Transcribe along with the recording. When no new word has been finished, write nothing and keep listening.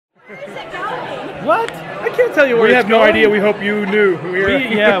What? I can't tell you where We it's have no going. idea. We hope you knew.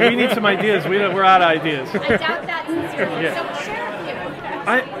 We need some ideas. We're out of ideas. I doubt that sincerely. Yeah. So share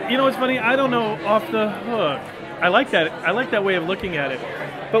a few. You know what's funny? I don't know off the hook. I like that. I like that way of looking at it.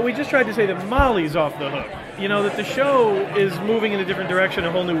 But we just tried to say that Molly's off the hook. You know, that the show is moving in a different direction,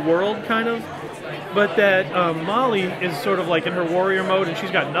 a whole new world, kind of. But that Molly is sort of like in her warrior mode, and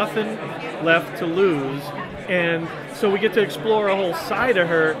she's got nothing left to lose. And so we get to explore a whole side of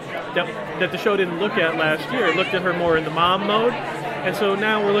her that the show didn't look at last year. It looked at her more in the mom mode. And so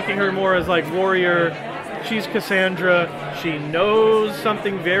now we're looking at her more as like warrior. She's Cassandra. She knows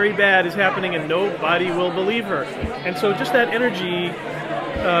something very bad is happening and nobody will believe her. And so just that energy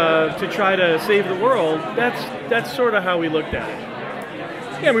to try to save the world, that's sort of how we looked at it.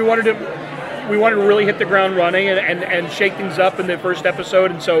 Yeah, we wanted to really hit the ground running and shake things up in the first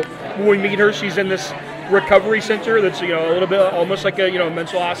episode. And so when we meet her, she's in this recovery center that's, a little bit almost like a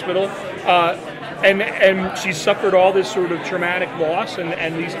mental hospital. And she's suffered all this sort of traumatic loss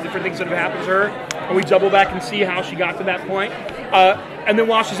and these different things that have happened to her. And we double back and see how she got to that point. And then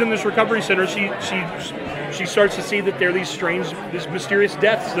while she's in this recovery center, she starts to see that there are these mysterious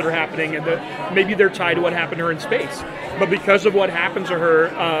deaths that are happening, and that maybe they're tied to what happened to her in space. But because of what happened to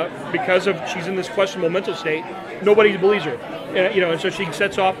her, because of she's in this questionable mental state, nobody believes her. And so she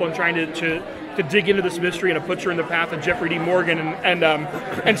sets off on trying to dig into this mystery, and it puts her in the path of Jeffrey D. Morgan,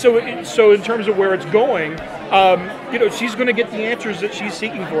 and so in terms of where it's going, she's going to get the answers that she's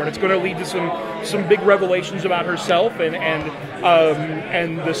seeking for, and it's going to lead to some big revelations about herself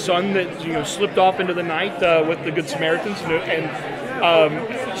and the son that slipped off into the night with the Good Samaritans,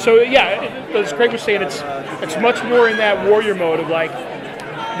 so yeah, as Craig was saying, it's much more in that warrior mode of like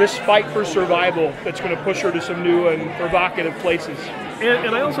this fight for survival that's going to push her to some new and provocative places.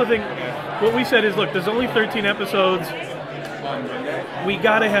 And I also think what we said is, look, there's only 13 episodes. We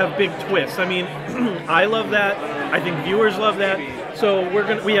got to have big twists. I mean, I love that. I think viewers love that. So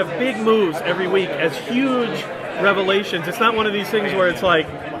we have big moves every week as huge revelations. It's not one of these things where it's like,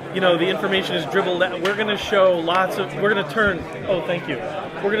 the information is dribbled out. We're going to show we're going to turn, thank you.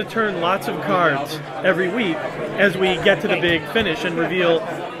 We're going to turn lots of cards every week as we get to the big finish and reveal,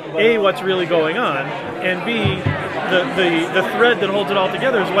 A, what's really going on, and B, the thread that holds it all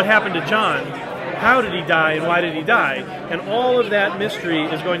together is what happened to John. How did he die and why did he die? And all of that mystery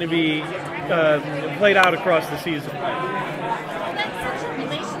is going to be played out across the season. That's such a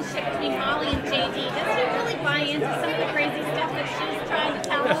relationship between Molly and JD. Does he really buy into some of the crazy stuff that she's trying to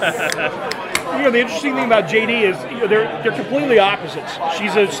tell us? The interesting thing about JD is they're completely opposites.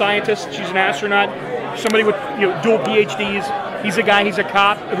 She's a scientist. She's an astronaut. Somebody with dual PhDs. He's a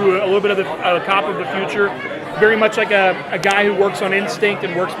cop, a little bit of a cop of the future. Very much like a guy who works on instinct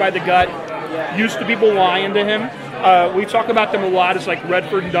and works by the gut. Used to people lying to him. We talk about them a lot as like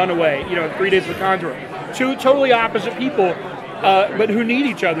Redford and Dunaway, 3 Days of the Conjurer. Two totally opposite people, but who need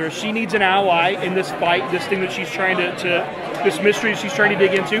each other. She needs an ally in this fight, this thing that she's trying this mystery she's trying to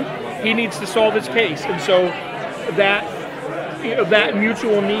dig into. He needs to solve his case. And so that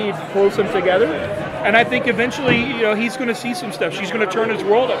mutual need pulls them together. And I think eventually, he's going to see some stuff. She's going to turn his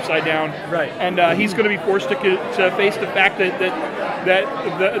world upside down, right? And he's going to be forced to face the fact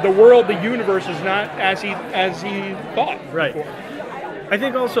that the world, the universe, is not as he thought. Right. I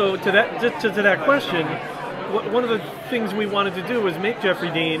think also to that question, one of the things we wanted to do was make Jeffrey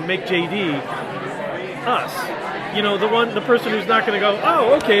Dean, make JD, us. The person who's not going to go,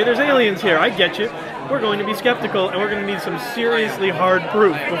 oh, okay, there's aliens here. I get you. We're going to be skeptical, and we're going to need some seriously hard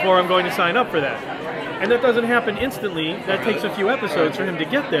proof before I'm going to sign up for that. And that doesn't happen instantly. That takes a few episodes for him to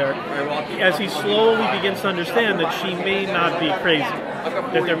get there, as he slowly begins to understand that she may not be crazy,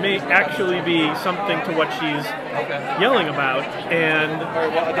 that there may actually be something to what she's yelling about. And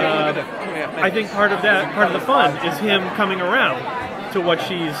I think part of the fun, is him coming around to what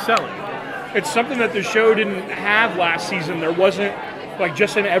she's selling. It's something that the show didn't have last season. There wasn't like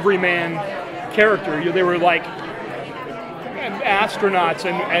just an everyman character. They were like astronauts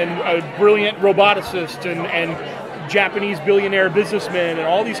and a brilliant roboticist and Japanese billionaire businessmen and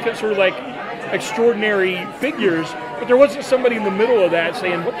all these sort of like extraordinary figures, but there wasn't somebody in the middle of that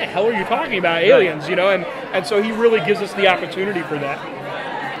saying, what the hell are you talking about, aliens, and so he really gives us the opportunity for that.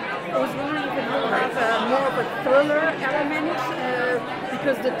 I was wondering if it will have more of a thriller element,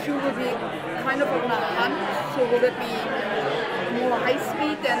 because the two will be kind of on a hunt, so will it be more high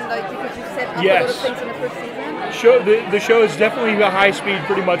speed than, like, because you set up a lot of things in the first season? The show is definitely a high speed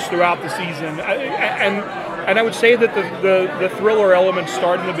pretty much throughout the season, and I would say that the thriller elements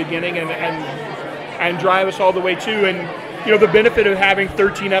start in the beginning and drive us all the way too. And the benefit of having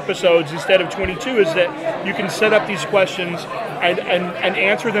 13 episodes instead of 22 is that you can set up these questions and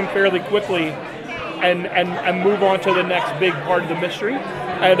answer them fairly quickly and move on to the next big part of the mystery.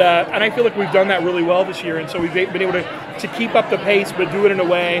 And I feel like we've done that really well this year. And so we've been able to keep up the pace, but do it in a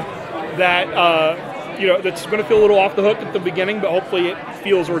way that, that's going to feel a little off the hook at the beginning, but hopefully it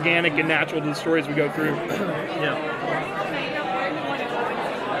feels organic and natural to the story as we go through. Yeah.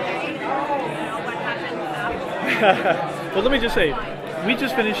 Well, let me just say, we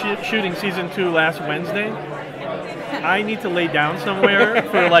just finished shooting season 2 last Wednesday. I need to lay down somewhere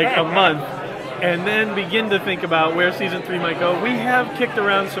for like a month and then begin to think about where season 3 might go. We have kicked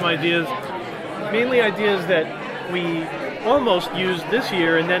around some ideas, mainly ideas that we almost used this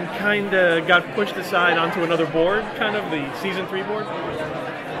year and then kind of got pushed aside onto another board, kind of the season 3 board.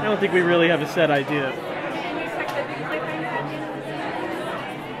 I don't think we really have a set idea.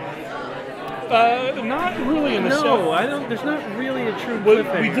 Not really in the No, I don't. There's not really a true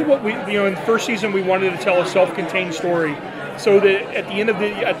cliffhanger. We did what we, in the first season we wanted to tell a self-contained story, so that at the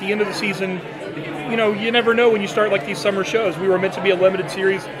end of the season, you never know when you start like these summer shows. We were meant to be a limited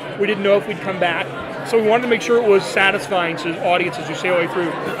series. We didn't know if we'd come back, so we wanted to make sure it was satisfying to audiences who stay all the way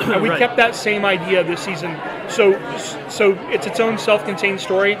through. And we Right. kept that same idea this season. So it's its own self-contained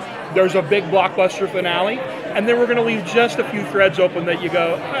story. There's a big blockbuster finale, and then we're going to leave just a few threads open that you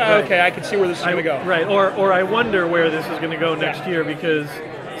go, okay, I can see where this is going to go. Right, or I wonder where this is going to go next year, because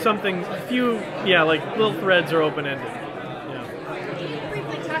like little threads are open-ended. Yeah. Can you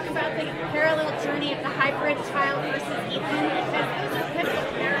briefly talk about the parallel journey of the hybrid child versus Ethan? Because those are pivotal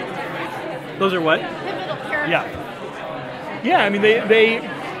characters. Those are what? Pivotal characters. Yeah. Yeah, I mean,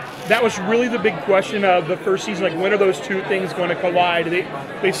 that was really the big question of the first season. Like, when are those two things going to collide?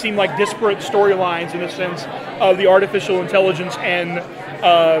 They seem like disparate storylines in the sense of the artificial intelligence and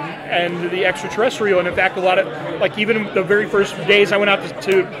the extraterrestrial. And in fact, a lot of, like, even the very first days I went out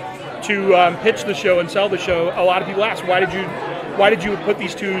to pitch the show and sell the show, a lot of people asked, why did you put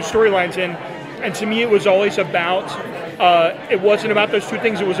these two storylines in? And to me, it was always about, it wasn't about those two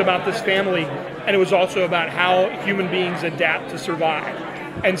things, it was about this family, and it was also about how human beings adapt to survive.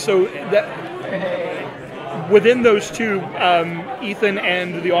 And so that within those two, Ethan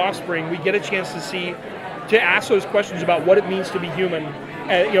and the offspring, we get a chance to ask those questions about what it means to be human.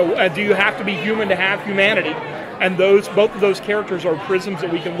 Do you have to be human to have humanity? And both of those characters are prisms that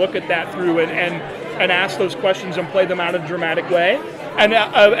we can look at that through and ask those questions and play them out in a dramatic way.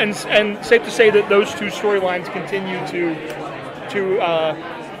 And safe to say that those two storylines continue to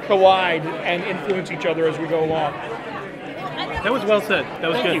collide and influence each other as we go along. That was well said. That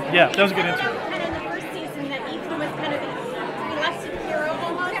was good. Yeah, that was a good answer. Kind of in the first season that Ethan was kind of the reluctant hero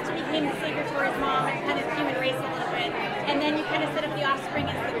almost, became the savior for his mom and kind of human race a little bit. And then you kind of set up the offspring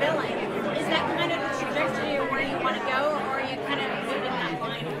as the villain. Is that kind of the trajectory of where you want to go, or are you kind of moving that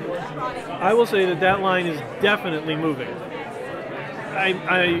line? I will say that line is definitely moving.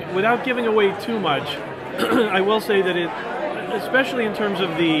 I without giving away too much, I will say that it, especially in terms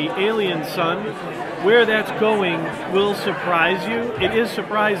of the alien son, where that's going will surprise you. It is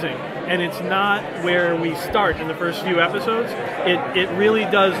surprising, and it's not where we start in the first few episodes. It really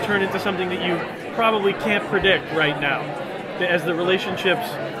does turn into something that you probably can't predict right now. As the relationships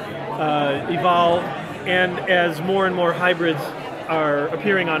evolve, and as more and more hybrids are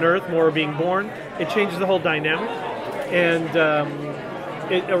appearing on Earth, more are being born, it changes the whole dynamic. And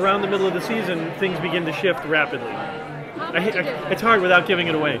around the middle of the season, things begin to shift rapidly. It's hard without giving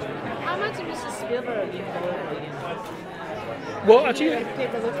it away. How much of Mr. Spielberg involved? Well, actually,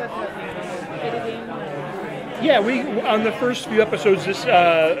 Take a look at the editing. yeah, we on the first few episodes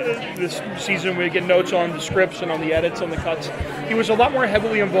this season, we get notes on the scripts and on the edits, on the cuts. He was a lot more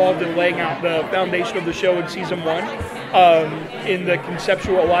heavily involved in laying out the foundation of the show in season 1, in the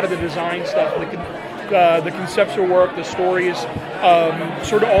conceptual, a lot of the design stuff, the conceptual work, the stories,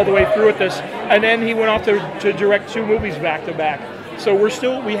 sort of all the way through with this. And then he went off to direct 2 movies back to back. So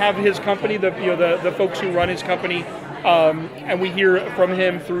we have his company, the folks who run his company, and we hear from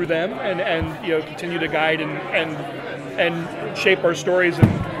him through them, and continue to guide and shape our stories. And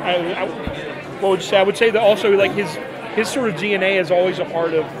I would say that also, like, his sort of DNA is always a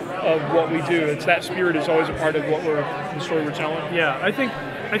part of what we do. It's that spirit is always a part of the story we're telling. Yeah, I think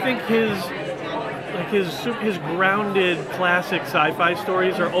his grounded classic sci-fi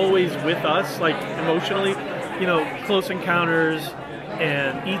stories are always with us, like emotionally. Close Encounters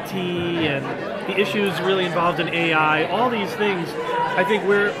and E.T. and the issues really involved in AI, all these things. I think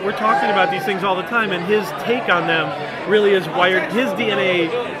we're talking about these things all the time, and his take on them really is wired. His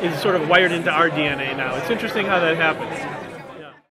DNA is sort of wired into our DNA now. It's interesting how that happens.